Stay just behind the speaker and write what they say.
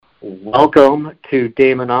Welcome to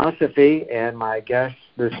Demonosophy, and my guest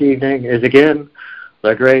this evening is again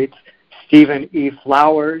the great Stephen E.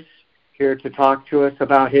 Flowers, here to talk to us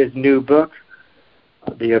about his new book,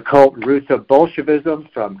 The Occult Roots of Bolshevism,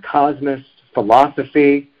 From Cosmist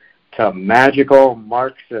Philosophy to Magical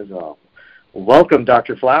Marxism. Welcome,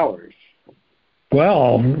 Dr. Flowers.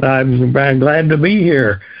 Well, I'm glad to be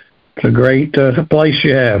here. It's a great place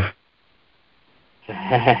you have.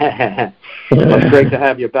 Well, it's great to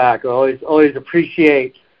have you back. I always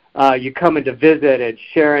appreciate you coming to visit and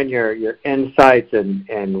sharing your insights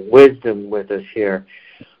and wisdom with us here.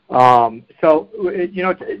 Tell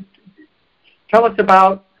us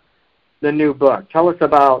about the new book. Tell us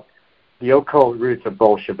about The Occult Roots of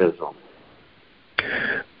Bolshevism.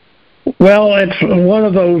 Well, it's one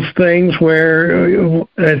of those things where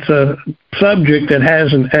it's a subject that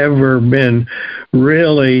hasn't ever been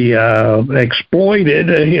really exploited,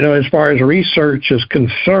 as far as research is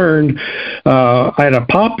concerned, at a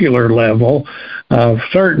popular level,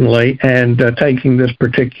 certainly, and taking this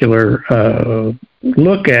particular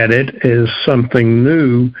look at it is something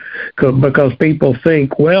new, because people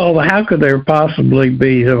think, well, how could there possibly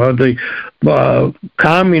be the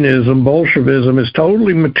communism, Bolshevism is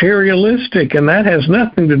totally materialistic, and that has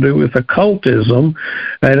nothing to do with occultism.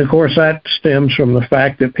 And of course that stems from the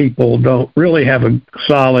fact that people don't really have a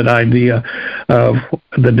solid idea of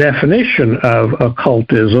the definition of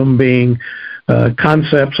occultism being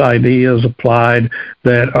concepts, ideas applied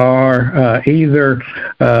that are either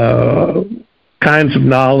kinds of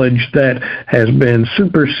knowledge that has been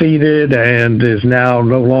superseded and is now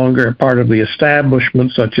no longer a part of the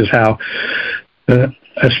establishment, such as how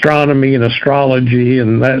astronomy and astrology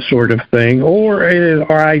and that sort of thing, or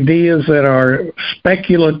are ideas that are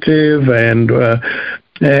speculative and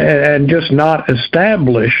just not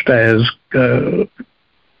established as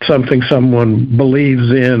something someone believes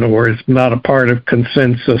in, or is not a part of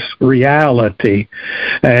consensus reality.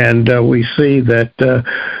 And we see that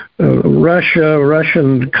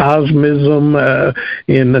Russian cosmism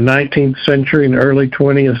in the 19th century and early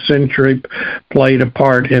 20th century played a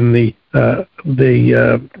part in the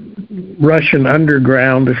Russian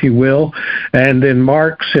underground, if you will, and then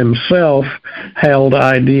Marx himself held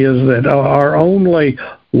ideas that are only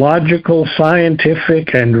logical,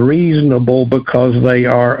 scientific, and reasonable because they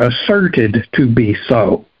are asserted to be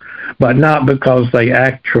so, but not because they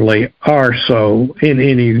actually are so in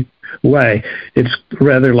any way. It's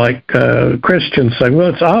rather like Christians saying,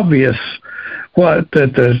 well, it's obvious that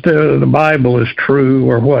the Bible is true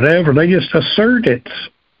or whatever. They just assert its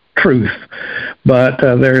truth, but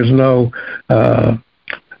there's no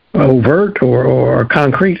overt or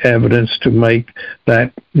concrete evidence to make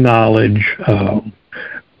that knowledge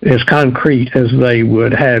as concrete as they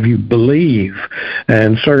would have you believe.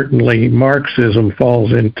 And certainly Marxism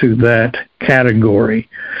falls into that category.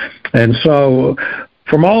 And so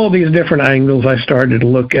from all of these different angles, I started to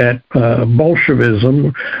look at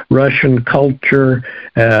Bolshevism, Russian culture,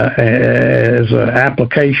 as an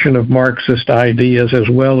application of Marxist ideas, as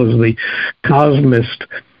well as the cosmist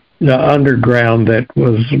underground that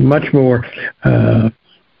was much more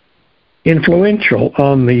influential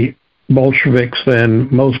on the Bolsheviks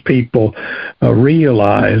than most people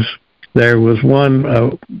realize. There was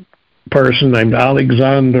one person named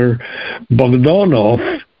Alexander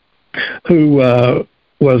Bogdanov who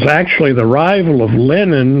was actually the rival of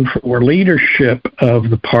Lenin for leadership of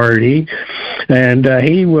the party, and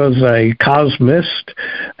he was a cosmist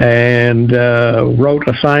and wrote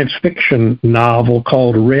a science fiction novel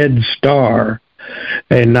called Red Star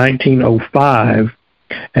in 1905.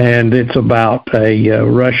 And it's about a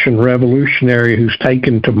Russian revolutionary who's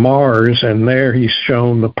taken to Mars, and there he's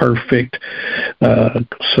shown the perfect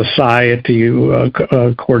society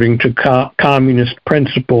according to communist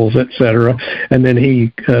principles, etc. And then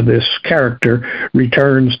this character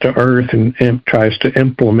returns to Earth and tries to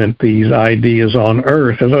implement these ideas on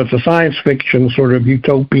Earth. And so it's a science fiction, sort of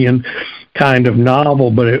utopian kind of novel,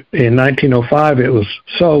 but in 1905 it was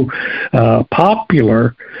so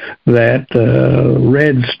popular that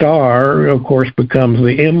Red Star, of course, becomes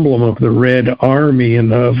the emblem of the Red Army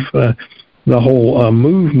and of the whole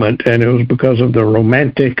movement, and it was because of the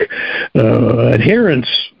romantic adherence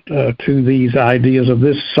to these ideas of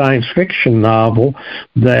this science fiction novel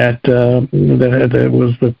that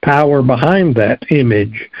was the power behind that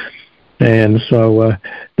image. And so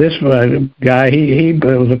this guy, he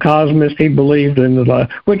was a cosmist. He believed in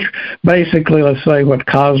which basically, let's say, what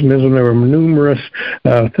cosmism, there were numerous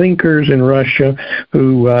thinkers in Russia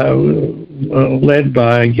who, led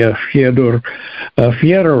by Fyodor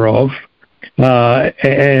Fyodorov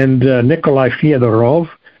and Nikolai Fyodorov,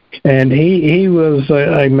 And he was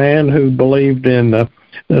a man who believed in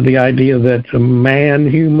the idea that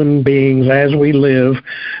human beings, as we live,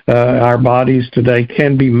 our bodies today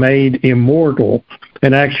can be made immortal.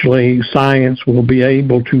 And actually, science will be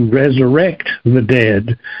able to resurrect the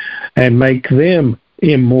dead and make them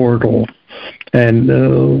immortal. And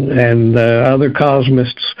other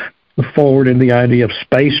cosmists forward in the idea of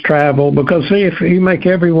space travel, because see, if you make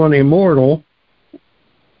everyone immortal,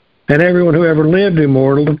 and everyone who ever lived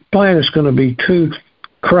immortal, the planet's going to be too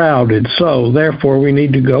crowded. So therefore, we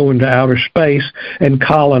need to go into outer space and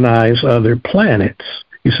colonize other planets.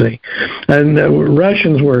 You see, and the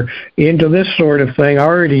Russians were into this sort of thing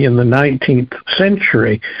already in the 19th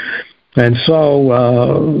century. And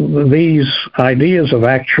so these ideas of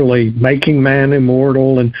actually making man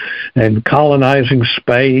immortal and colonizing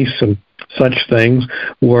space and such things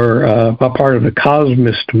were a part of the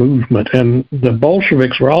cosmist movement. And the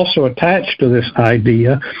Bolsheviks were also attached to this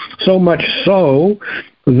idea, so much so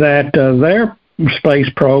that their space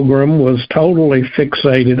program was totally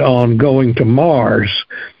fixated on going to Mars.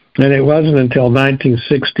 And it wasn't until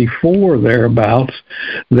 1964, thereabouts,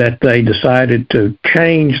 that they decided to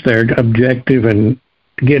change their objective and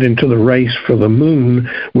get into the race for the moon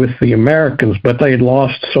with the Americans. But they had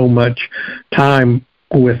lost so much time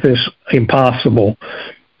with this impossible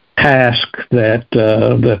task that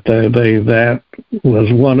that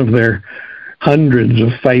was one of their hundreds of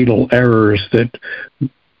fatal errors that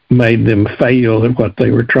made them fail at what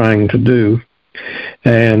they were trying to do.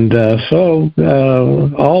 And so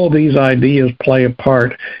all of these ideas play a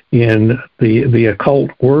part in the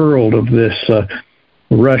occult world of this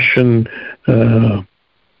Russian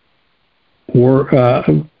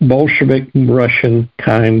Bolshevik Russian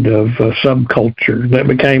kind of subculture that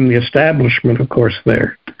became the establishment, of course,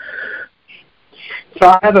 there. So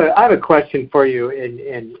I have a question for you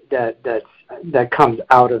in that comes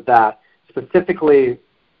out of that, specifically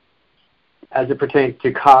as it pertains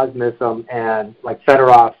to cosmism and like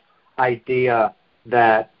Fedorov's idea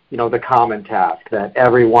that, you know, the common task, that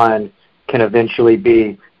everyone can eventually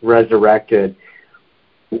be resurrected.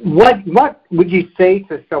 What would you say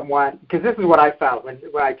to someone, because this is what I found when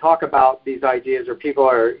I talk about these ideas or people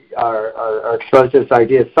are exposed to this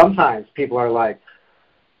idea, sometimes people are like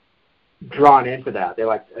drawn into that. They're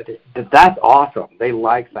like, that's awesome. They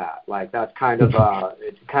like that. Like that's kind of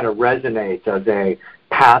it kind of resonates as a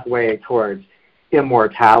pathway towards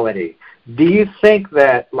immortality. Do you think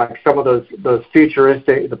that like some of those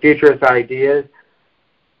futurist ideas,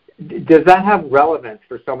 does that have relevance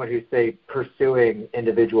for someone who's, say, pursuing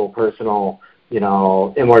individual personal, you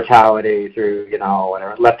know, immortality through, you know,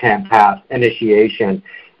 whatever, left-hand path initiation?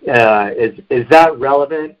 Is that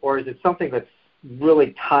relevant, or is it something that's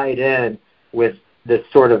really tied in with this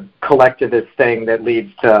sort of collectivist thing that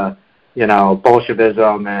leads to, you know,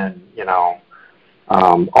 Bolshevism and, you know,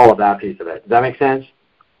 all of that piece of it? Does that make sense?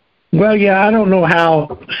 Well, yeah, I don't know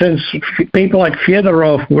how, since people like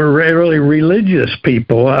Fyodorov were really religious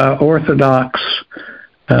people, Orthodox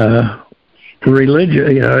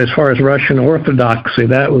religion, you know, as far as Russian Orthodoxy,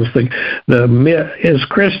 that was as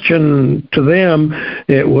Christian to them,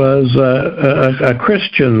 it was a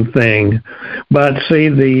Christian thing. But see,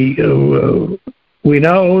 we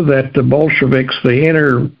know that the Bolsheviks,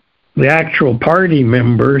 the actual party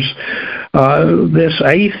members, this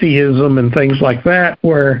atheism and things like that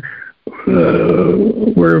were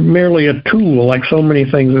merely a tool, like so many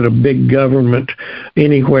things that a big government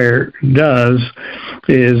anywhere does,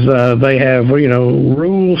 is they have, you know,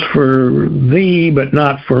 rules for thee but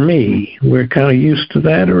not for me. We're kind of used to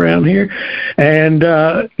that around here. And,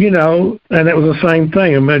 you know, and it was the same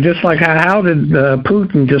thing. I mean, just like how did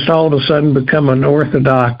Putin just all of a sudden become an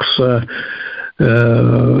Orthodox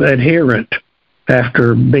adherent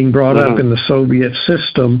after being brought up in the Soviet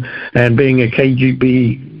system and being a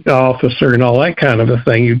KGB officer and all that kind of a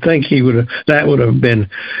thing? You'd think he would have been,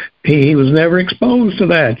 he was never exposed to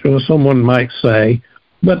that, someone might say,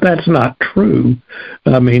 but that's not true.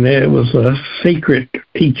 I mean, it was a secret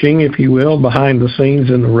teaching, if you will, behind the scenes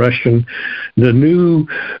in the new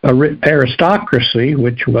aristocracy,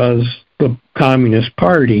 which was the Communist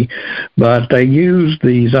Party, but they used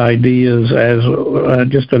these ideas as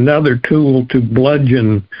just another tool to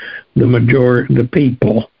bludgeon the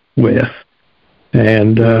people with,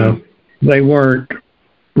 and they weren't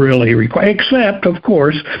really required, except, of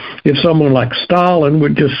course, if someone like Stalin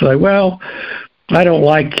would just say, well, I don't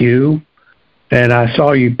like you, and I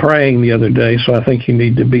saw you praying the other day, so I think you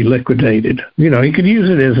need to be liquidated. You know, he could use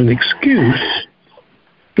it as an excuse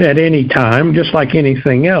at any time, just like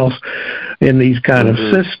anything else in these kind of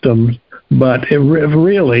systems. But it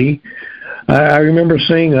really, I remember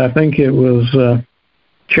seeing, I think it was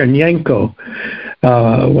Chernenko,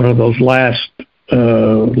 one of those last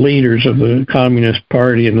leaders of the Communist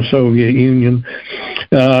Party in the Soviet Union,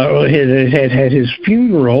 had his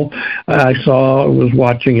funeral. I was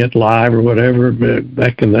watching it live or whatever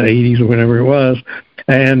back in the 80s or whenever it was,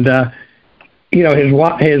 and his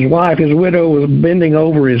widow, was bending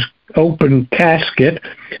over his open casket,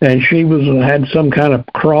 and she had some kind of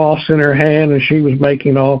cross in her hand, and she was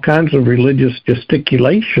making all kinds of religious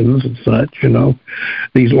gesticulations and such,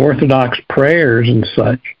 these Orthodox prayers and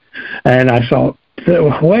such. And I thought,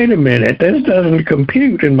 wait a minute, this doesn't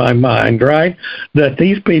compute in my mind, right? That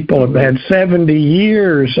these people have had 70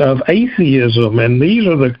 years of atheism, and these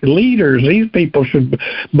are the leaders. These people should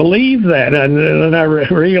believe that. And I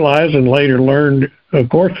realized and later learned, of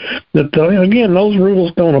course, that, again, those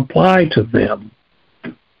rules don't apply to them.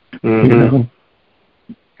 Mm-hmm.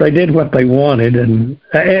 They did what they wanted, and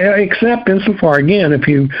except insofar, again, if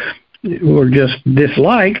you were just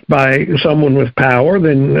disliked by someone with power,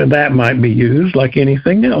 then that might be used like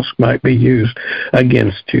anything else might be used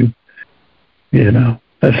against you. I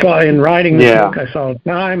saw in writing this book, I saw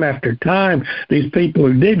time after time these people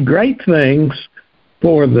who did great things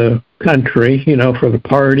for the country, for the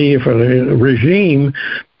party, for the regime,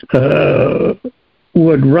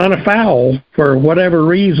 would run afoul for whatever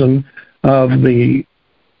reason of the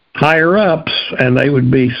higher-ups, and they would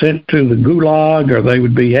be sent to the gulag, or they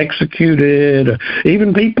would be executed.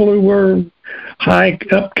 Even people who were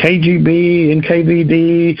high-up KGB,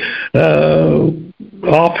 NKVD,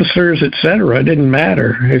 officers, etc. It didn't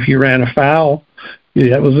matter. If you ran afoul,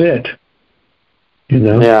 that was it.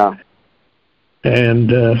 Yeah. And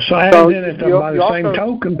by the same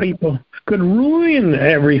token, people could ruin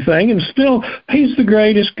everything, and still, he's the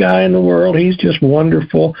greatest guy in the world. He's just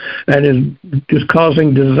wonderful, and is just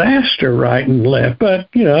causing disaster right and left. But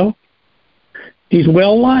he's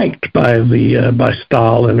well liked by by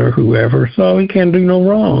Stalin or whoever, so he can do no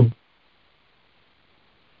wrong.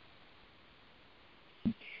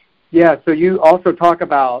 Yeah. So you also talk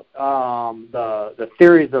about the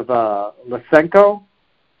theories of Lysenko.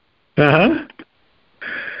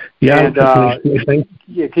 Yeah, and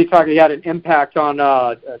he had an impact on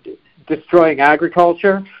destroying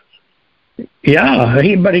agriculture. Yeah,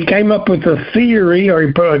 but he came up with a theory, or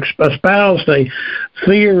he espoused a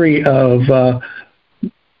theory of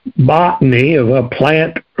botany, of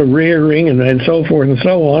plant rearing and so forth and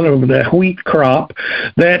so on, of the wheat crop,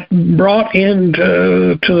 that brought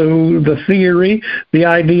into the theory the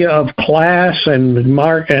idea of class and the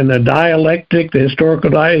dialectic, the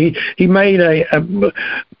historical dialectic. He made he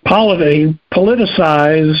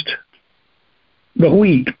politicized the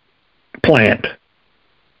wheat plant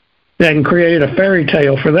and created a fairy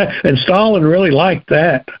tale for that. And Stalin really liked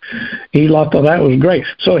that. He thought that was great.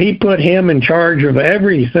 So he put him in charge of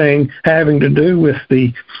everything having to do with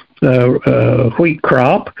the wheat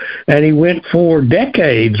crop, and he went for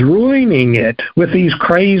decades ruining it with these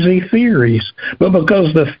crazy theories. But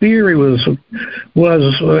because the theory was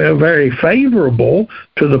very favorable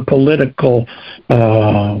to the political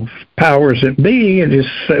powers that be, it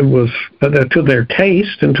was to their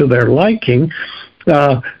taste and to their liking,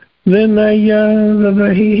 then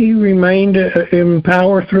he remained in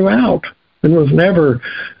power throughout and was never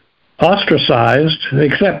ostracized,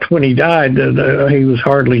 except when he died. He was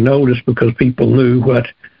hardly noticed because people knew what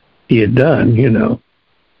he had done,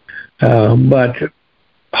 But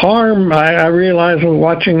harm, I realized when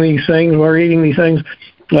watching these things, or reading these things,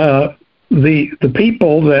 the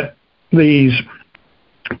people that these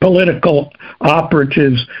political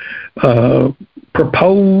operatives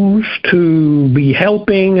propose to be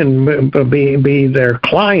helping and be their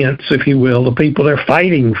clients, if you will, the people they're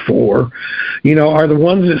fighting for, are the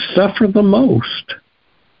ones that suffer the most,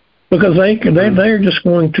 because they're just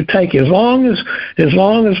going to take it. As long as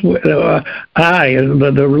the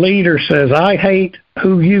leader says, I hate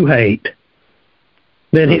who you hate,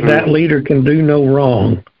 then that leader can do no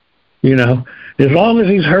wrong. As long as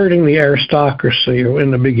he's hurting the aristocracy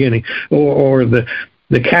in the beginning, or the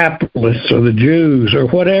capitalists or the Jews or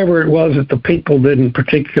whatever it was that the people didn't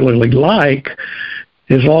particularly like,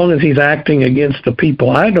 as long as he's acting against the people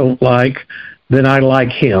I don't like, then I like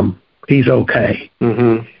him. He's okay.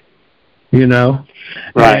 Mm-hmm.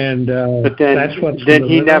 Right. And but then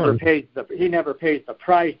he never pays the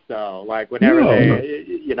price, though. Like whenever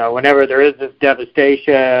whenever there is this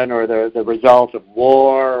devastation or the result of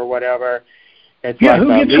war or whatever, it's who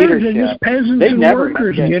gets hurt? It's just peasants and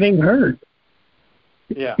workers getting hurt.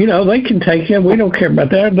 Yeah. They can take him. We don't care about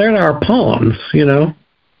that. They're our pawns,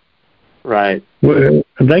 Right.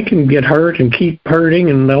 They can get hurt and keep hurting,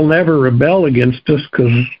 and they'll never rebel against us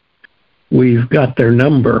because we've got their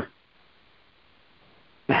number.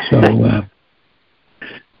 So,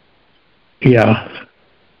 yeah.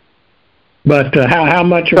 But how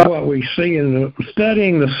much of what we see in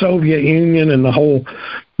studying the Soviet Union and the whole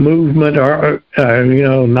movement are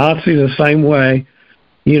Nazis the same way,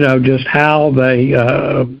 just how they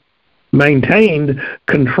maintained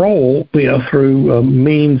control, through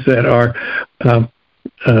means that are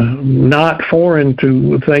not foreign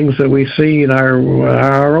to things that we see in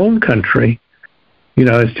our own country.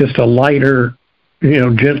 It's just a lighter,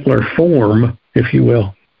 gentler form, if you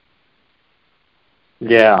will.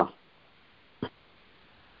 Yeah.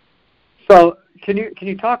 So can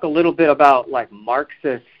you talk a little bit about like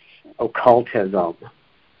Marxist occultism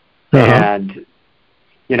and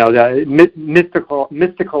the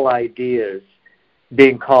mystical ideas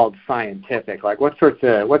being called scientific? Like what sorts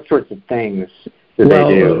of things do they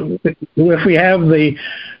do? If we have the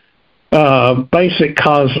basic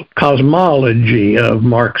cosmology of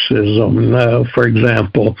Marxism, for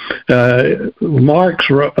example, Marx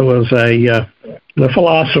was the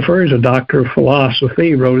philosopher. He's a doctor of philosophy.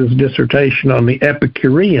 He wrote his dissertation on the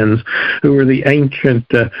Epicureans, who were the ancient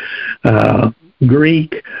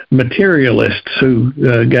Greek materialists who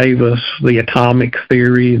gave us the atomic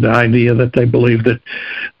theory, the idea that they believed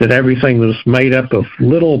that everything was made up of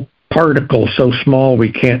little particles so small we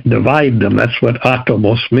can't divide them. That's what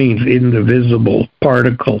atomos means, indivisible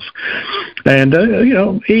particles. And,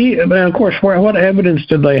 of course, what evidence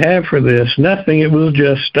did they have for this? Nothing. It was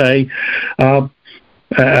just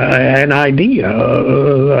an idea,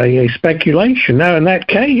 a speculation. Now, in that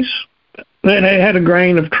case, it had a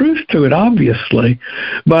grain of truth to it, obviously,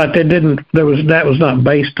 but that was not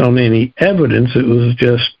based on any evidence. It was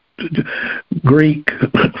just Greek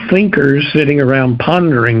thinkers sitting around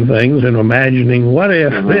pondering things and imagining, what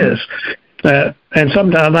if this? And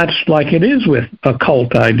sometimes that's like it is with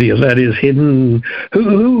occult ideas. That is hidden.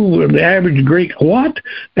 Who the average Greek? What?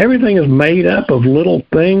 Everything is made up of little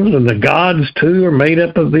things, and the gods too are made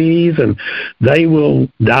up of these, and they will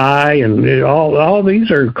die, and all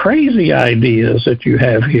these are crazy ideas that you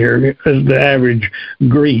have here, as the average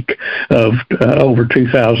Greek of over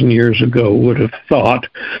 2,000 years ago would have thought.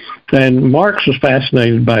 And Marx was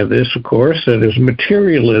fascinated by this, of course. That is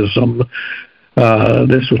materialism.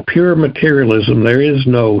 This was pure materialism. There is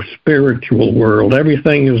no spiritual world.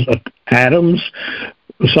 Everything is atoms,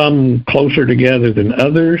 some closer together than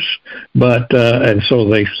others, and so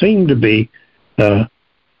they seem to be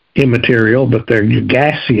immaterial, but they're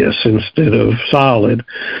gaseous instead of solid,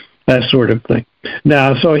 that sort of thing.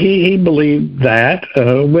 Now, so he believed that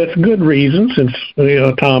with good reason, since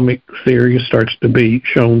atomic theory starts to be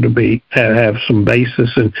shown to have some basis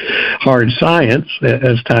in hard science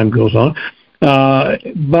as time goes on.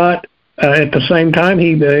 But at the same time,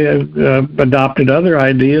 he adopted other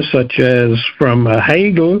ideas, such as from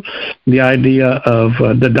Hegel, the idea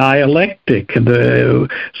of the dialectic.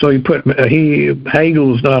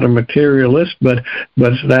 Hegel is not a materialist, but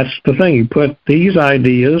that's the thing. He put these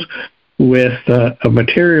ideas with a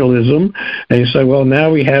materialism, and you say, well,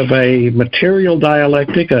 now we have a material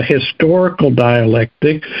dialectic, a historical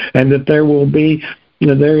dialectic, and that there will be,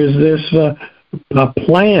 there is this a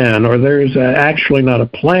plan, or there's actually not a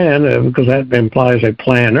plan, because that implies a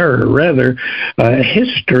planner, rather a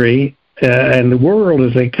history, and the world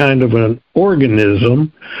is a kind of an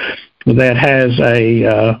organism that has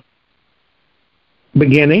a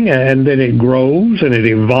beginning, and then it grows and it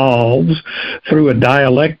evolves through a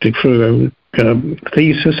dialectic, through a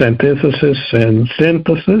thesis, antithesis, and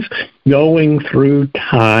synthesis, going through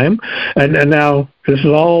time. And now this is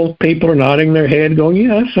all, people are nodding their head going,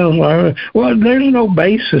 yeah, that sounds like, well, there's no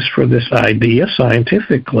basis for this idea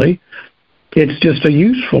scientifically. It's just a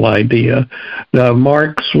useful idea.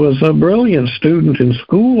 Marx was a brilliant student in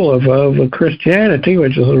school of Christianity,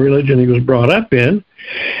 which is the religion he was brought up in,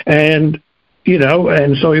 and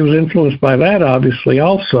and so he was influenced by that, obviously,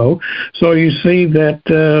 also. So you see that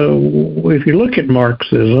if you look at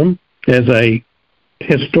Marxism as a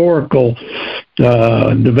historical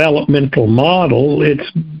developmental model,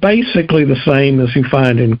 it's basically the same as you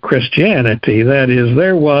find in Christianity. That is,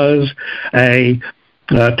 there was a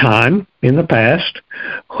time in the past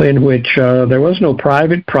in which there was no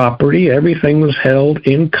private property. Everything was held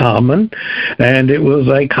in common, and it was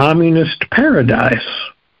a communist paradise.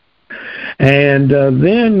 And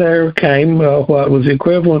then there came what was the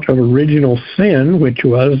equivalent of original sin, which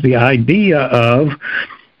was the idea of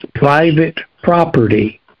private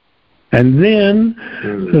property. And then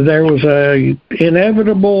there was a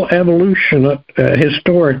inevitable evolution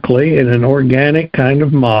historically in an organic kind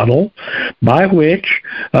of model by which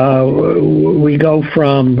we go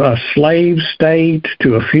from a slave state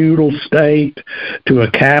to a feudal state to a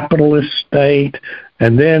capitalist state,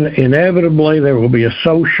 And then inevitably there will be a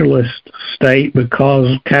socialist state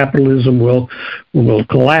because capitalism will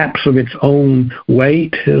collapse of its own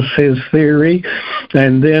weight, is his theory.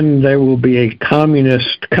 And then there will be a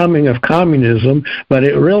communist coming of communism, but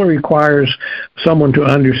it really requires someone to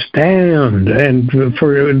understand and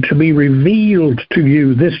for to be revealed to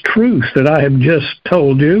you this truth that I have just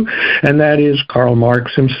told you, and that is Karl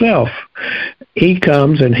Marx himself. He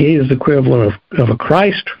comes, and he is the equivalent of a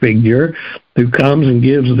Christ figure who comes and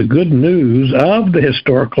gives the good news of the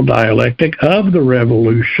historical dialectic, of the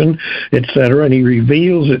revolution, etc., and he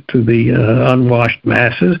reveals it to the unwashed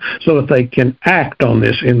masses so that they can act on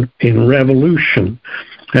this in revolution.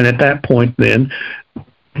 And at that point, then,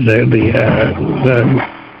 the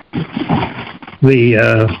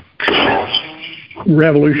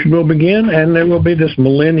revolution will begin, and there will be this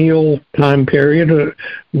millennial time period,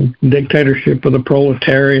 dictatorship of the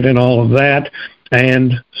proletariat and all of that.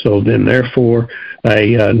 And so then, therefore,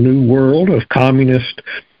 a new world of communist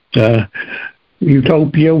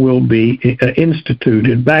utopia will be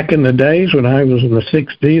instituted. Back in the days when I was in the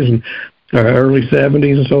 60s and early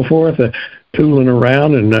 70s and so forth, tooling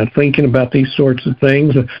around and thinking about these sorts of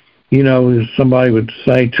things, somebody would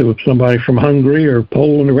say to somebody from Hungary or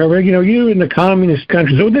Poland or wherever, you're in the communist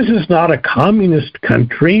country. So this is not a communist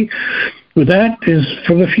country. That is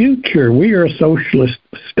for the future. We are a socialist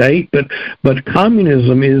state, but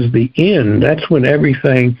communism is the end. That's when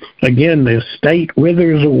everything, again, the state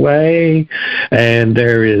withers away, and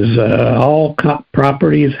there is all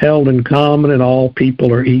property is held in common, and all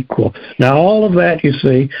people are equal. Now, all of that, you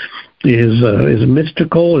see, is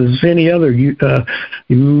mystical as any other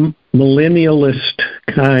millennialist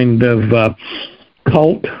kind of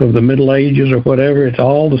cult of the Middle Ages or whatever. It's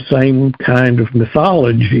all the same kind of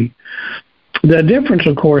mythology. The difference,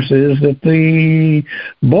 of course, is that the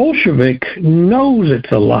Bolshevik knows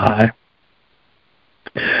it's a lie.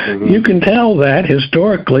 Mm-hmm. You can tell that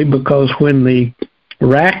historically because when the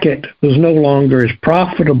racket was no longer as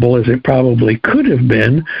profitable as it probably could have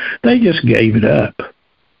been, they just gave it up.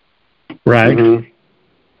 Right? Mm-hmm.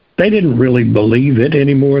 They didn't really believe it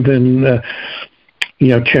any more than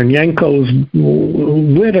Chernenko's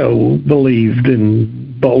widow believed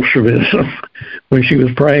in Bolshevism when she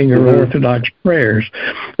was praying her mm-hmm. Orthodox prayers.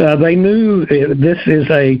 They knew this is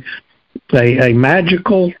a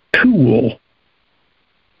magical tool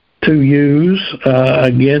to use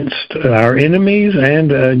against our enemies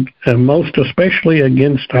and most especially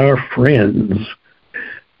against our friends.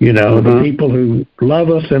 Mm-hmm. The people who love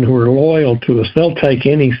us and who are loyal to us, they'll take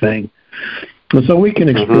anything. And so we can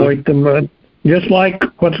exploit mm-hmm. them just like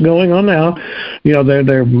what's going on now.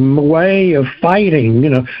 Their way of fighting,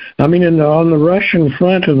 on the Russian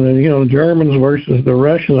front and the Germans versus the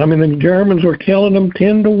Russians, the Germans were killing them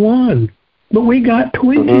 10-1, but we got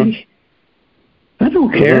 20. Mm-hmm. I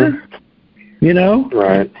don't care,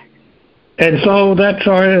 Right. And so that's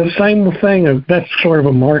the same thing. That's sort of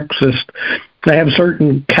a Marxist. They have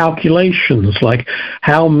certain calculations, like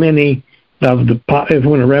how many of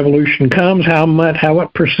when a revolution comes,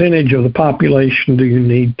 what percentage of the population do you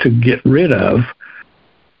need to get rid of,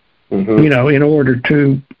 mm-hmm. In order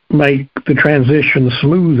to make the transition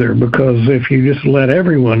smoother? Because if you just let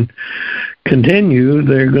everyone continue,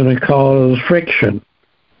 they're going to cause friction.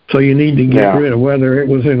 So you need to get rid of, whether it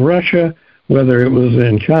was in Russia, whether it was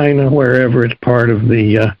in China, wherever it's part of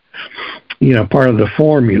the, part of the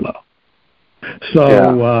formula.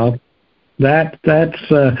 So that's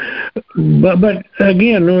but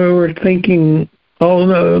again, we're thinking, oh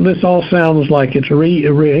no, this all sounds like it's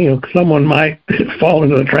someone might fall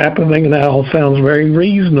into the trap of thinking that all sounds very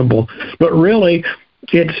reasonable, but really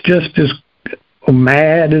it's just as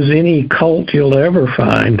mad as any cult you'll ever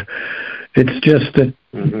find. It's just that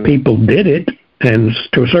mm-hmm. people did it, and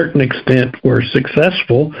to a certain extent were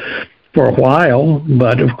successful for a while,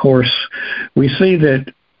 but of course we see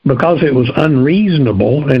that because it was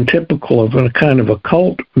unreasonable and typical of a kind of a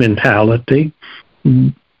cult mentality,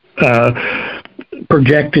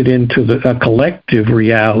 projected into a collective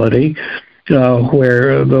reality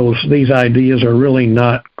where these ideas are really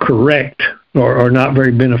not correct or not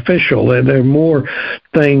very beneficial. There are more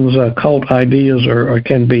things, cult ideas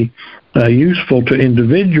can be useful to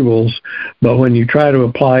individuals, but when you try to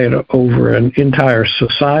apply it over an entire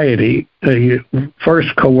society,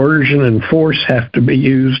 first coercion and force have to be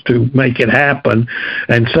used to make it happen,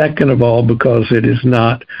 and second of all, because it is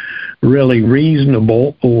not really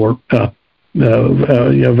reasonable or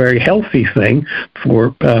very healthy thing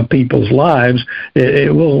for people's lives,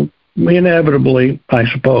 it will inevitably, I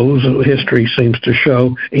suppose, history seems to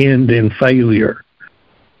show, end in failure.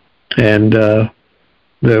 And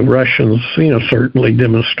the Russians, certainly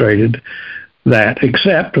demonstrated that,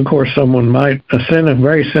 except, of course, a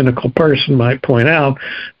very cynical person might point out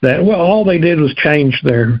that, well, all they did was change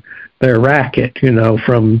their racket,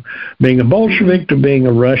 from being a Bolshevik to being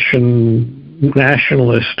a Russian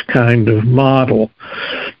nationalist kind of model.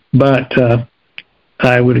 But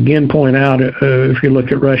I would again point out, if you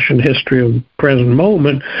look at Russian history of the present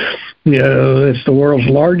moment, it's the world's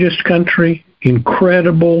largest country,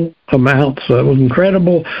 incredible amounts of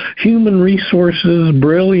incredible human resources,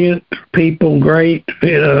 brilliant people, great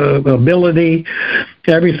ability.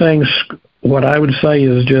 Everything's, what I would say,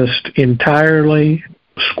 is just entirely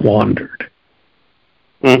squandered.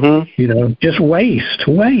 Mm-hmm. Just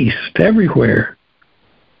waste everywhere.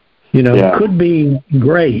 Could be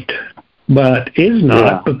great, but is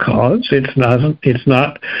not, because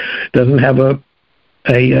doesn't have a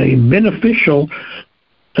beneficial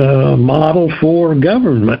model for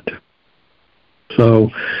government.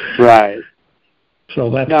 So right. So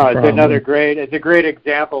that's it's a great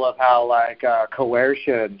example of how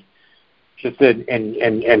coercion, just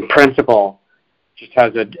in principle, just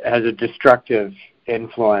has a destructive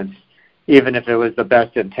influence, even if it was the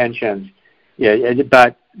best intentions. Yeah,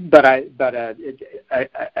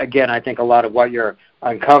 again, I think a lot of what you're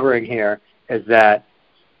uncovering here is that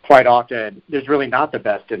quite often there's really not the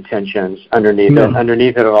best intentions underneath it.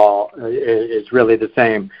 Underneath it all is really the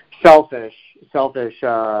same selfish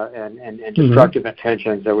and destructive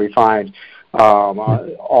intentions that we find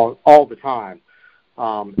all the time.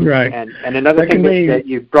 Right. And another thing that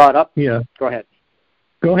you brought up. Yeah. Go ahead.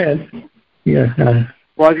 Yeah.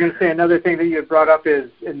 Well, I was going to say another thing that you brought up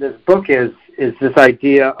is in this book is this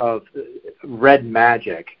idea of red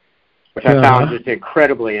magic, which I found just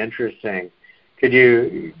incredibly interesting. Could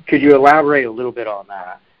you elaborate a little bit on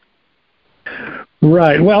that?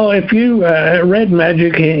 Right. Well, if you red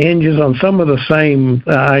magic hinges on some of the same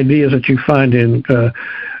ideas that you find in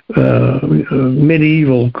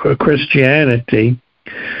medieval Christianity,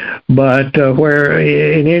 but where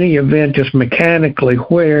in any event, just mechanically,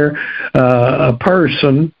 where a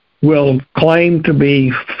person will claim to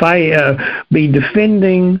be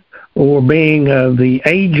defending or being the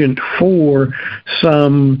agent for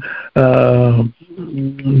some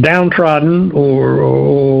downtrodden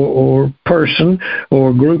or person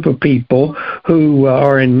or group of people who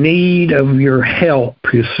are in need of your help,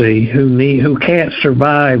 you see, who can't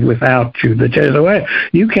survive without you. That says, well,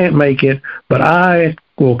 you can't make it, but I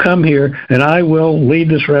will come here and I will lead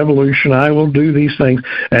this revolution. I will do these things,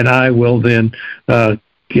 and I will then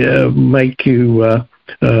make you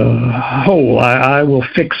whole. I will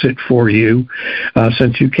fix it for you,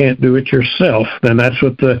 since you can't do it yourself. Then that's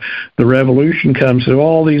what the revolution comes to.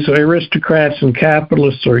 All these aristocrats and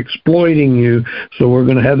capitalists are exploiting you, so we're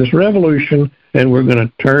going to have this revolution, and we're going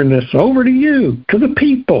to turn this over to you, to the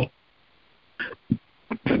people.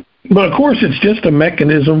 But of course, it's just a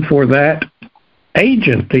mechanism for that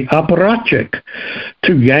agent, the apparatchik,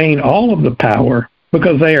 to gain all of the power,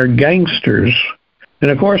 because they are gangsters.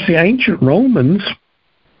 And of course, the ancient Romans,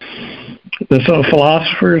 the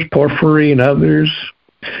philosophers, Porphyry and others,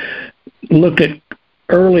 looked at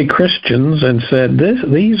early Christians and said,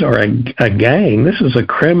 these are a gang. This is a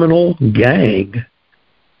criminal gang.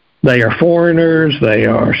 They are foreigners. They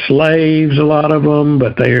are slaves, a lot of them,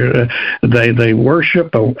 but they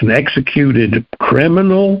worship an executed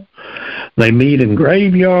criminal. They meet in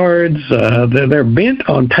graveyards. They're bent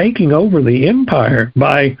on taking over the empire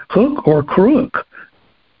by hook or crook.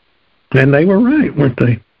 And they were right, weren't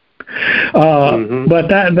they? But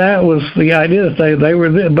that was the idea, that they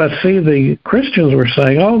were there. But see, the Christians were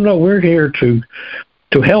saying, oh, no, we're here to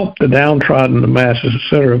help the downtrodden, the masses,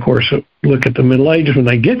 etc. Of course, look at the Middle Ages. When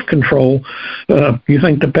they get control, you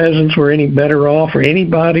think the peasants were any better off, or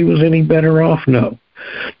anybody was any better off? No.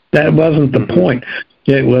 That wasn't the point.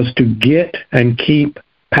 It was to get and keep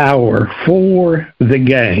power for the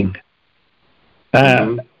gang.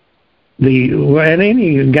 And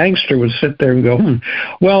any gangster would sit there and go,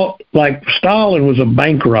 well, like Stalin was a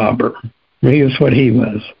bank robber. He was what he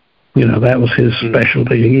was. That was his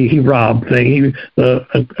specialty. He robbed things. He was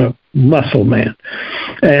a muscle man.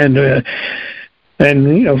 And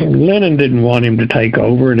Lenin didn't want him to take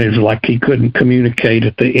over, and it was like he couldn't communicate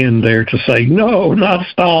at the end there to say, no, not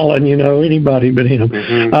Stalin, anybody but him.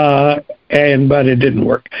 But it didn't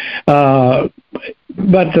work. But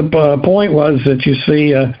the point was that, you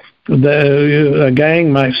see, a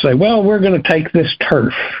gang might say, well, we're going to take this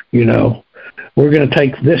turf, we're going to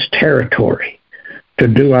take this territory to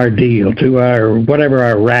do our deal, to our whatever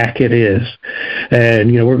our racket is,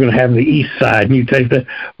 and we're going to have the east side, and you take the.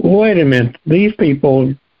 Wait a minute, these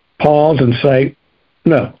people pause and say,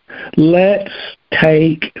 no, let's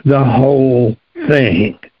take the whole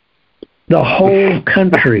thing. the whole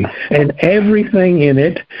country and everything in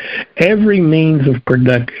it, every means of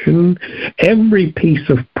production, every piece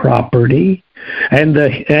of property, and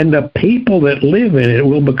the people that live in it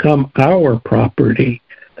will become our property.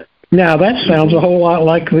 Now, that sounds a whole lot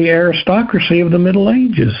like the aristocracy of the Middle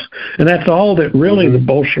Ages, and that's all that really the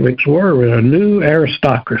Bolsheviks were, a new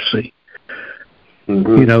aristocracy,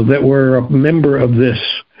 that were a member of this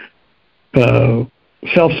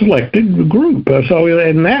self-selected group. So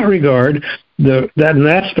in that regard,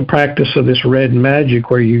 that's the practice of this red magic,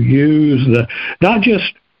 where you use not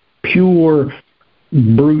just pure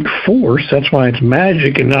brute force. That's why it's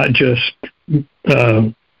magic and not just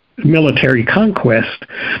military conquest.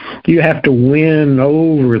 You have to win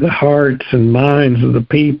over the hearts and minds of the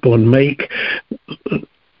people and make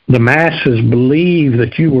the masses believe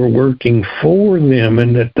that you are working for them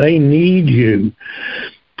and that they need you.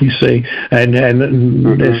 You see, and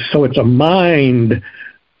so it's a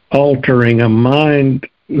mind-altering, a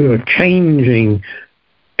mind-changing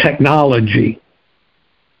technology.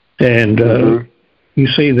 And you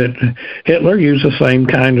see that Hitler used the same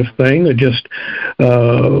kind of thing. Just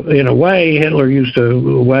in a way, Hitler used a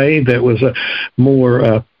way that was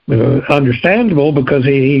more understandable, because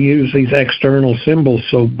he used these external symbols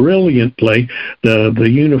so brilliantly, the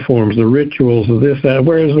uniforms, the rituals of this, that,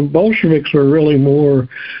 whereas the Bolsheviks were really more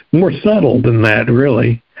subtle than that,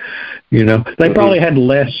 really. They probably had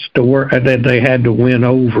less to work, that they had to win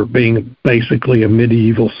over, being basically a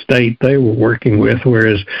medieval state they were working with,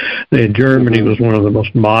 whereas Germany was one of the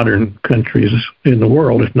most modern countries in the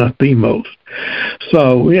world, if not the most.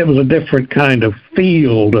 So it was a different kind of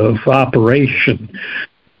field of operation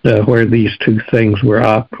where these two things were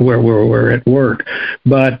at work.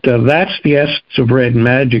 But that's the essence of red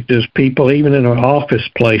magic. There's people, even in an office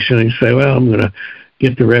place, and you say, well, I'm going to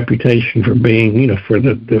get the reputation for being, for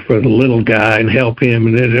the little guy and help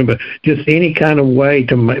him, but just any kind of way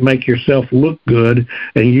to make yourself look good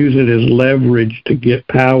and use it as leverage to get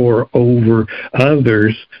power over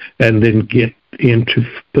others, and then get into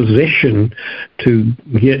position to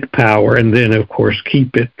get power, and then of course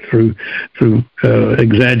keep it through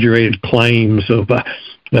exaggerated claims of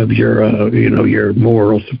your your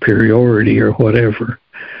moral superiority or whatever.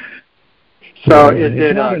 So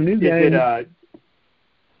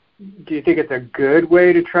do you think it's a good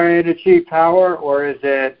way to try and achieve power, or is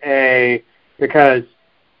it because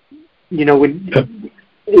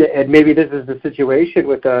and maybe this is the situation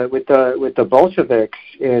with the Bolsheviks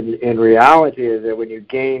in reality, is that when you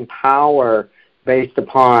gain power based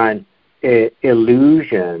upon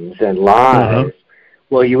illusions and lies,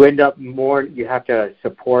 well, you end up you have to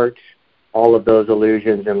support all of those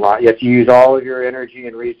illusions and lies. You have to use all of your energy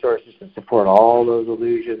and resources to support all those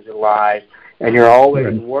illusions and lies, and you're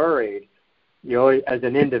always worried. As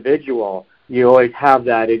an individual, you always have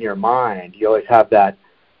that in your mind. You always have that,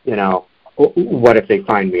 what if they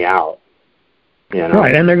find me out?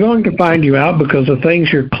 Right, and they're going to find you out because the things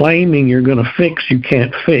you're claiming you're going to fix, you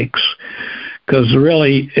can't fix. Because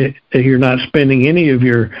really, you're not spending any of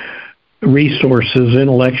your resources,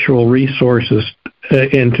 intellectual resources,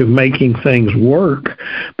 into making things work,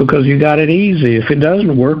 because you got it easy. If it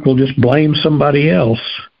doesn't work, we'll just blame somebody else.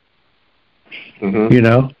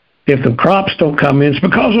 If the crops don't come in, it's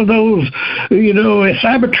because of those,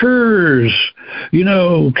 saboteurs,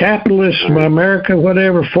 capitalists, America,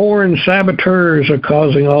 whatever, foreign saboteurs are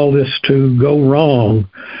causing all this to go wrong,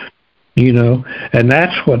 and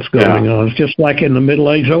that's what's going on. It's just like in the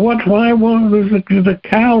Middle Ages. Why won't the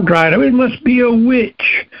cow dried up? It must be a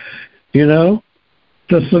witch,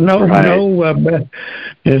 Just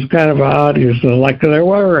it's kind of odd. It's like there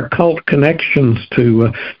were occult connections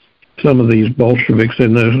to some of these Bolsheviks.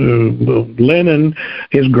 And Lenin,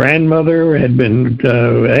 his grandmother had been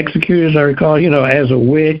executed, as I recall, as a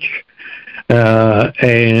witch.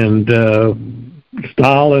 And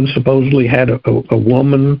Stalin supposedly had a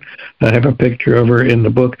woman. I have a picture of her in the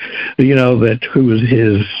book, who was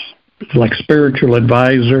his spiritual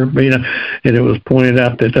advisor, and it was pointed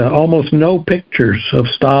out that almost no pictures of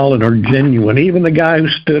Stalin are genuine. Even the guy who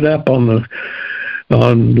stood up on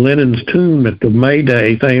Lenin's tomb at the May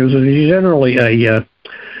Day thing was generally a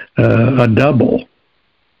double,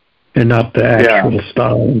 and not the actual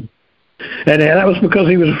Stalin. And that was because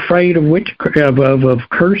he was afraid of of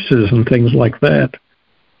curses and things like that.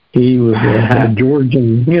 He was a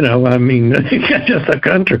Georgian, just a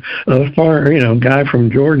guy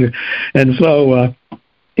from Georgia. And so,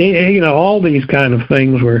 all these kind of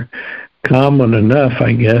things were common enough,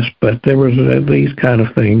 I guess, but there was these kind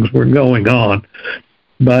of things were going on.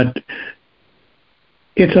 But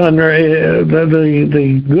it's under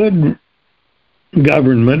the good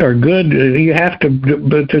government are good. You have to,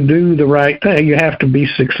 but to do the right thing, you have to be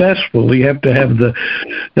successful. You have to have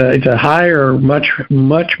it's a higher, much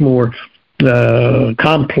more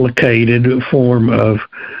complicated form of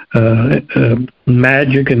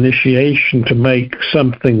magic initiation to make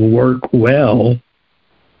something work well,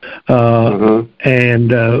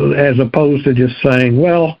 and as opposed to just saying,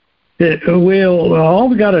 well, all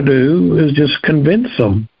we got to do is just convince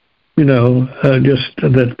them. Just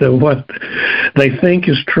that what they think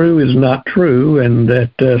is true is not true, and that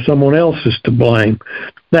someone else is to blame.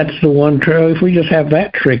 That's the one. If we just have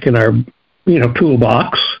that trick in our,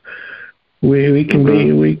 toolbox, we can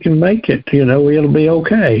we can make it. It'll be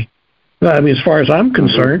okay. I mean, as far as I'm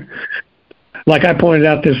concerned. Like I pointed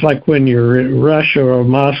out, this like when you're in Russia or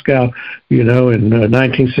Moscow, in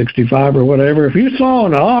 1965 or whatever, if you saw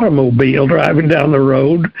an automobile driving down the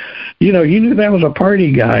road, you knew that was a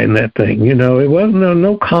party guy in that thing. It wasn't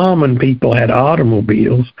no common people had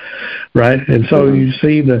automobiles, right? And so you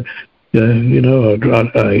see a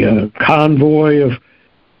convoy of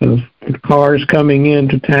cars coming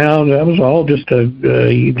into town. That was all just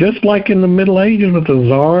just like in the Middle Ages with the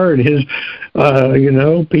Tsar and his,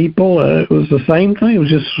 people. It was the same thing. It was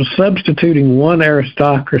just substituting one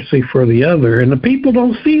aristocracy for the other, and the people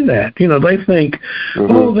don't see that. They think,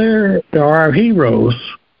 oh, they're our heroes.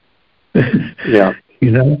 Yeah.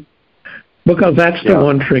 Because that's the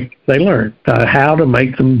one trick they learned, how to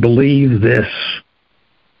make them believe this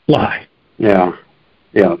lie. Yeah.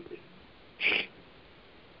 Yeah.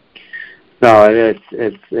 No,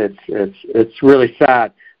 it's really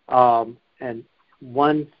sad. And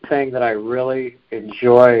one thing that I really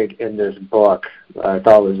enjoyed in this book, I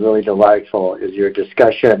thought was really delightful, is your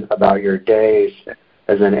discussion about your days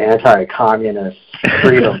as an anti-communist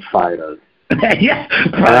freedom fighter. Yeah,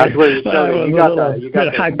 and that's where you got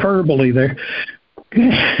the hyperbole there.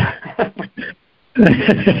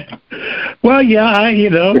 Well, yeah, I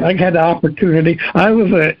had the opportunity. I was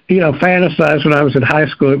fantasized when I was in high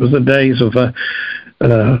school. It was the days of the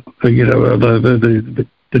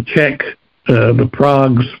Czech, the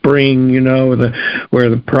Prague Spring, where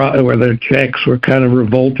the Czechs were kind of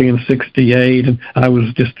revolting in '68, and I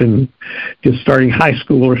was just starting high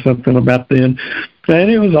school or something about then.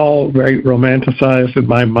 And it was all very romanticized in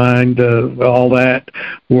my mind, all that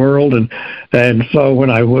world. And so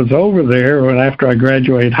when I was over there, after I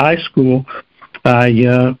graduated high school, a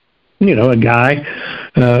guy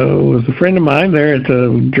was a friend of mine there at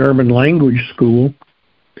the German language school.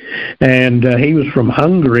 And he was from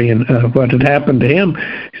Hungary, and what had happened to him,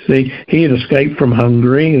 see, he had escaped from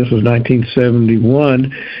Hungary. This was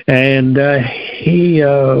 1971, and he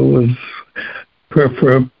was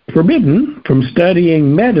forbidden from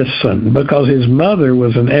studying medicine because his mother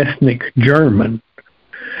was an ethnic German,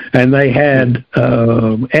 and they had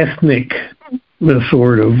ethnic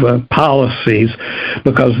sort of policies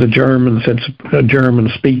because the Germans had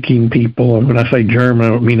German-speaking people, and when I say German, I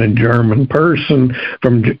don't mean a German person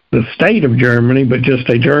from the state of Germany, but just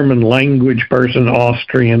a German language person,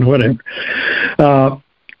 Austrian, whatever.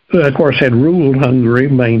 Of course, had ruled Hungary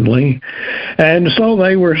mainly, and so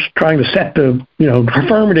they were trying to set the,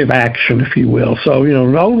 affirmative action, if you will. So,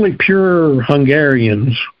 only pure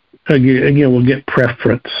Hungarians, will get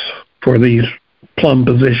preference for these plum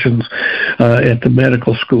positions at the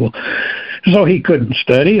medical school. So he couldn't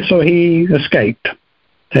study, so he escaped.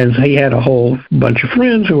 And he had a whole bunch of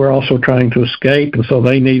friends who were also trying to escape, and so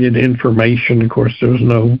they needed information. Of course,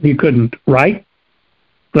 you couldn't write.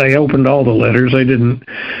 They opened all the letters. They didn't,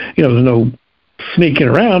 there was no sneaking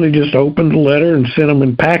around. They just opened the letter and sent them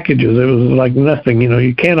in packages. It was like nothing.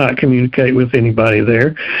 You cannot communicate with anybody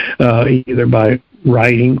there, either by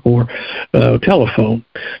writing or telephone.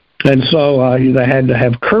 And so they had to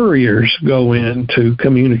have couriers go in to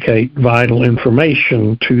communicate vital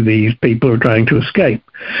information to these people who are trying to escape.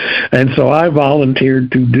 And so I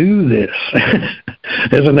volunteered to do this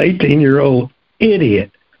as an 18-year-old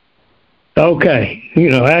idiot. Okay,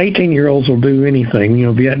 18-year-olds will do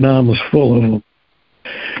anything. Vietnam was full of them.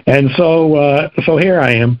 And so here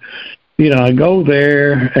I am. I go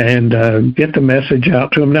there and get the message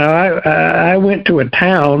out to them. Now, I went to a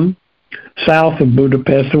town south of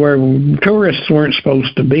Budapest where tourists weren't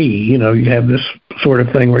supposed to be. You have this sort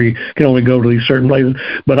of thing where you can only go to these certain places.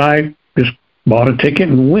 But I just bought a ticket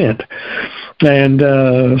and went. And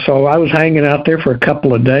so I was hanging out there for a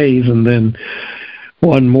couple of days, and then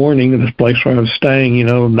one morning in this place where I was staying,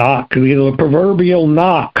 knock, the proverbial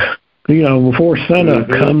knock, before sunup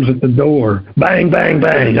comes at the door. Bang, bang,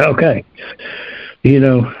 bang. Okay.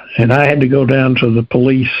 And I had to go down to the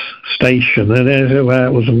police station. And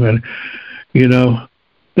that was,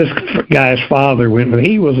 this guy's father went,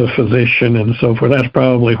 he was a physician and so forth. That's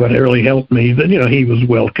probably what really helped me, that, he was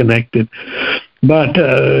well connected. But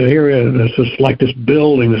here is just like this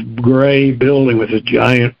building, this gray building with a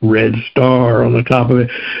giant red star on the top of it.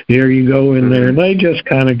 Here you go in there. And they just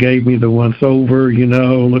kind of gave me the once over,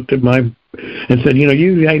 looked at my, and said, you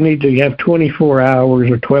need to have 24 hours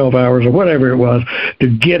or 12 hours or whatever it was to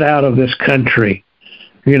get out of this country,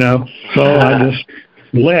 So I just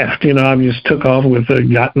left, I just took off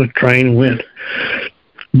got in the train and went.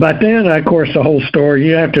 But then, of course, the whole story,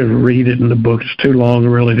 you have to read it in the book. It's too long,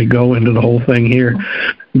 really, to go into the whole thing here.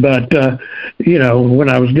 But, when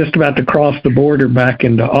I was just about to cross the border back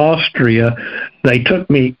into Austria, they took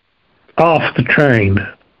me off the train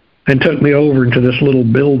and took me over into this little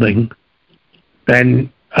building. And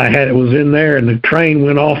it was in there, and the train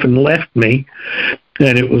went off and left me.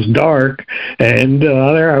 And it was dark, and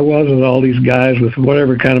there I was with all these guys with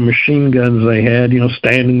whatever kind of machine guns they had,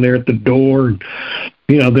 standing there at the door. And,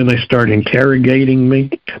 then they started interrogating me.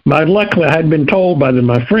 Luckily, I had been told by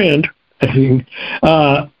my friend that, since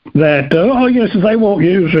they won't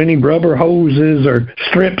use any rubber hoses or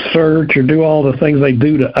strip search or do all the things they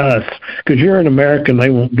do to us, because you're an American, they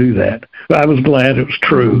won't do that. But I was glad it was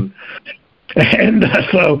true. And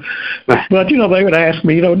but, they would ask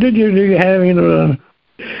me, do you have,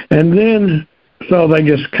 and then, so they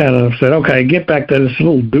just kind of said, okay, get back to this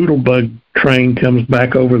little doodlebug train comes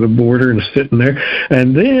back over the border and is sitting there.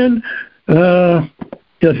 And then, I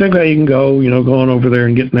think you can go, going over there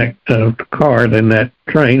and getting that car, then that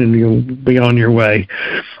train, and you'll be on your way.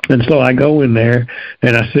 And so I go in there,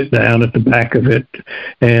 and I sit down at the back of it,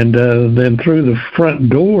 and then through the front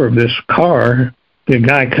door of this car, the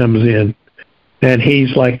guy comes in. And he's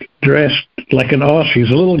dressed like an Austrian.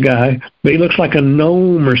 He's a little guy, but he looks like a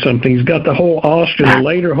gnome or something. He's got the whole Austrian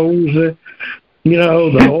lederhose,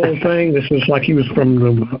 the whole thing. This was like he was from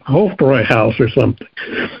the Hofbräu house or something.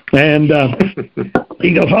 And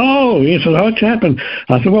he goes, he says, what's happened?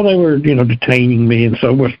 I said, well, they were, detaining me, and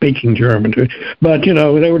so we're speaking German to it. But,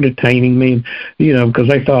 they were detaining me, because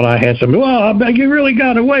they thought I had something. Well, I bet you really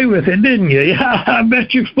got away with it, didn't you? Yeah, I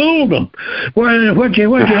bet you fooled them. Well, what'd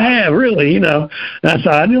you have, really, I said,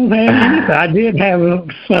 I didn't have anything. I did have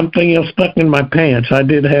something else stuck in my pants. I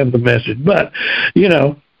did have the message. But,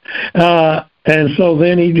 and so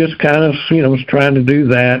then he just kind of, was trying to do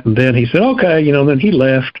that. And then he said, okay, then he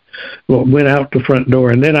left, went out the front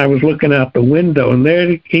door. And then I was looking out the window, and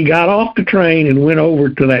there he got off the train and went over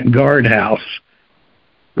to that guardhouse,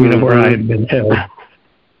 where I had been held.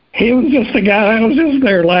 He was just a guy, that was just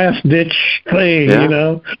their last ditch thing,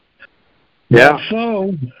 Yeah. But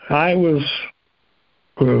so I was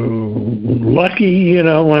lucky,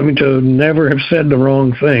 to never have said the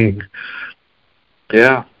wrong thing.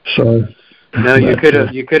 Yeah. So. No, you could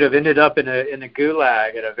have ended up in a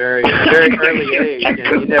gulag at a very early age, and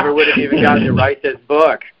you never would have even gotten to write this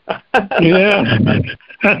book. Yeah,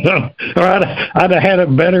 or I'd have had a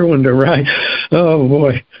better one to write. Oh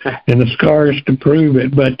boy, and the scars to prove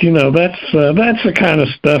it. But that's the kind of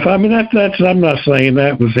stuff. I mean, that's. I'm not saying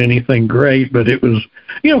that was anything great, but it was.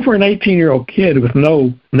 For an 18-year-old kid with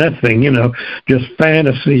nothing, just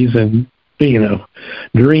fantasies and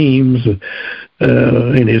dreams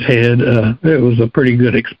in his head. It was a pretty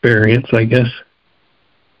good experience, I guess.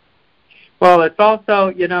 Well, it's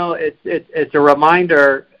also, it's a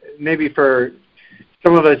reminder, maybe for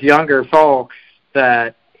some of us younger folks,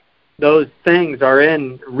 that those things are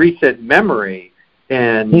in recent memory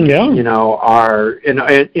in our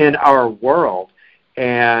in our world,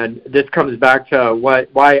 and this comes back to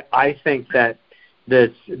why I think that this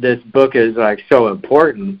book is so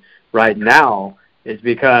important right now, is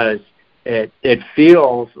because it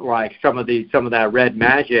feels like some of that red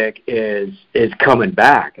magic is coming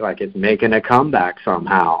back, like it's making a comeback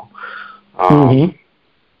somehow.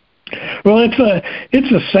 Well,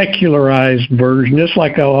 it's a secularized version, just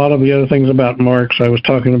like a lot of the other things about Marx I was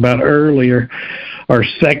talking about earlier are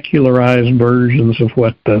secularized versions of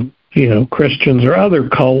what the Christians or other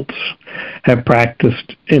cults have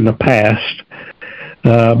practiced in the past.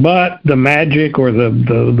 But the magic or the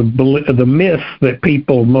myth that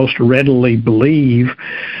people most readily believe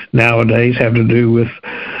nowadays have to do with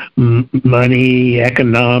money,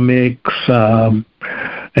 economics, and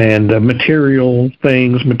material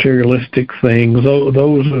things, materialistic things.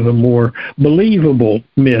 Those are the more believable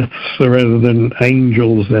myths rather than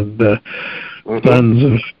angels and sons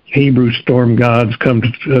of Hebrew storm gods come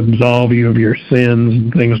to absolve you of your sins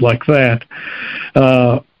and things like that.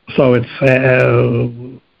 So it's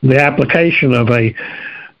the application of a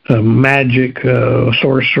magic,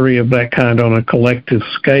 sorcery of that kind on a collective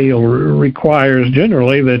scale requires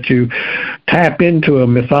generally that you tap into a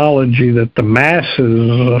mythology that the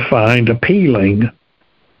masses find appealing.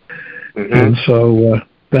 Mm-hmm. And so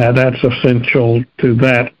that's essential to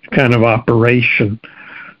that kind of operation.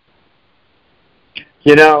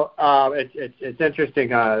 You know, it's interesting.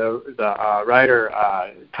 The writer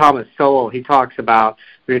Thomas Sowell, he talks about,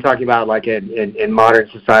 we were talking about like in modern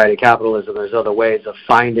society, capitalism, there's other ways of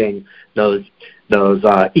finding those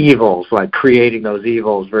evils, like creating those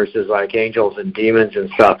evils versus like angels and demons and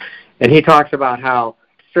stuff. And he talks about how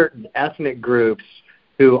certain ethnic groups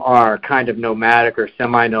who are kind of nomadic or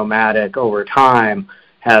semi-nomadic over time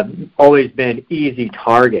have always been easy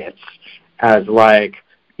targets as like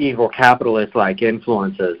evil capitalist like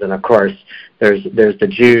influences. And of course there's the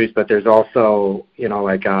Jews, but there's also, you know,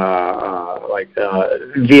 like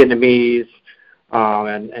Vietnamese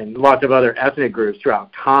and lots of other ethnic groups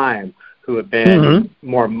throughout time who have been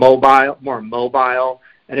more mobile.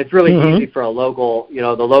 And it's really easy for a local, you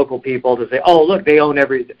know, the local people to say, oh, look, they own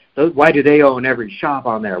why do they own every shop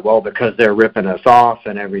on there? Well, because they're ripping us off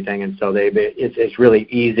and everything. And so it's really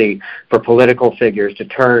easy for political figures to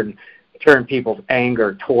turn people's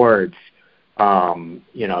anger towards,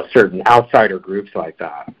 you know, certain outsider groups like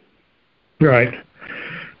that. Right.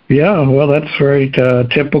 Yeah, well, that's very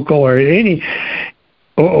typical. Or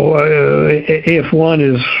if one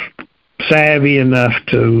is savvy enough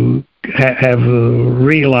to have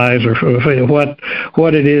realize or what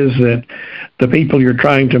it is that the people you're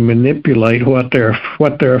trying to manipulate, what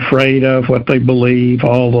they're afraid of, what they believe,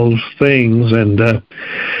 all those things, and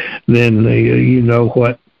then you know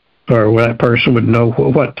what. Or that person would know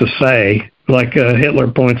what to say. Like Hitler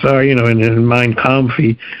points out, you know, in Mein Kampf,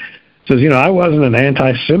 he says, you know, I wasn't an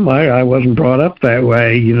anti-Semite. I wasn't brought up that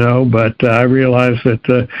way, you know, but I realized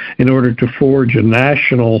that in order to forge a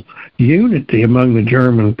national unity among the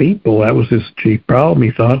German people, that was his chief problem, he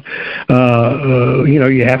thought. You know,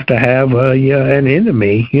 you have to have an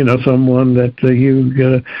enemy, you know, someone that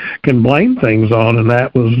you can blame things on, and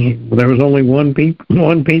there was only one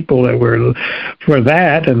people that were for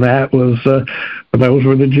that, and those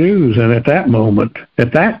were the Jews. And at that moment,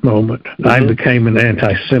 I became an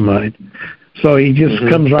anti-Semite. So he just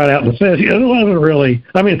comes right out and says, it wasn't really,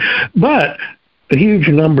 I mean, but huge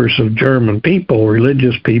numbers of German people,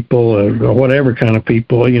 religious people, or whatever kind of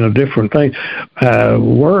people, you know, different things,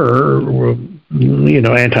 were, you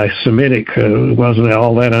know, anti-Semitic. Wasn't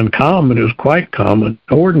all that uncommon. It was quite common,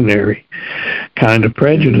 ordinary kind of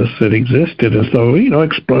prejudice that existed. And so, you know,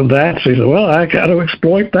 exploit that. So he said, well, I got to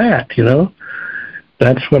exploit that, you know.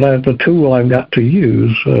 That's the tool I've got to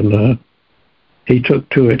use. And he took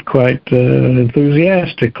to it quite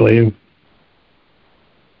enthusiastically.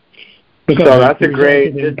 So that's a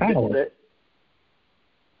great,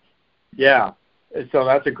 yeah. So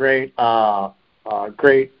that's a great,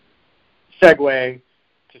 great segue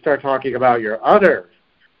to start talking about your other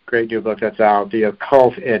great new book that's out, The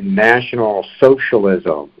Occult in National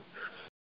Socialism.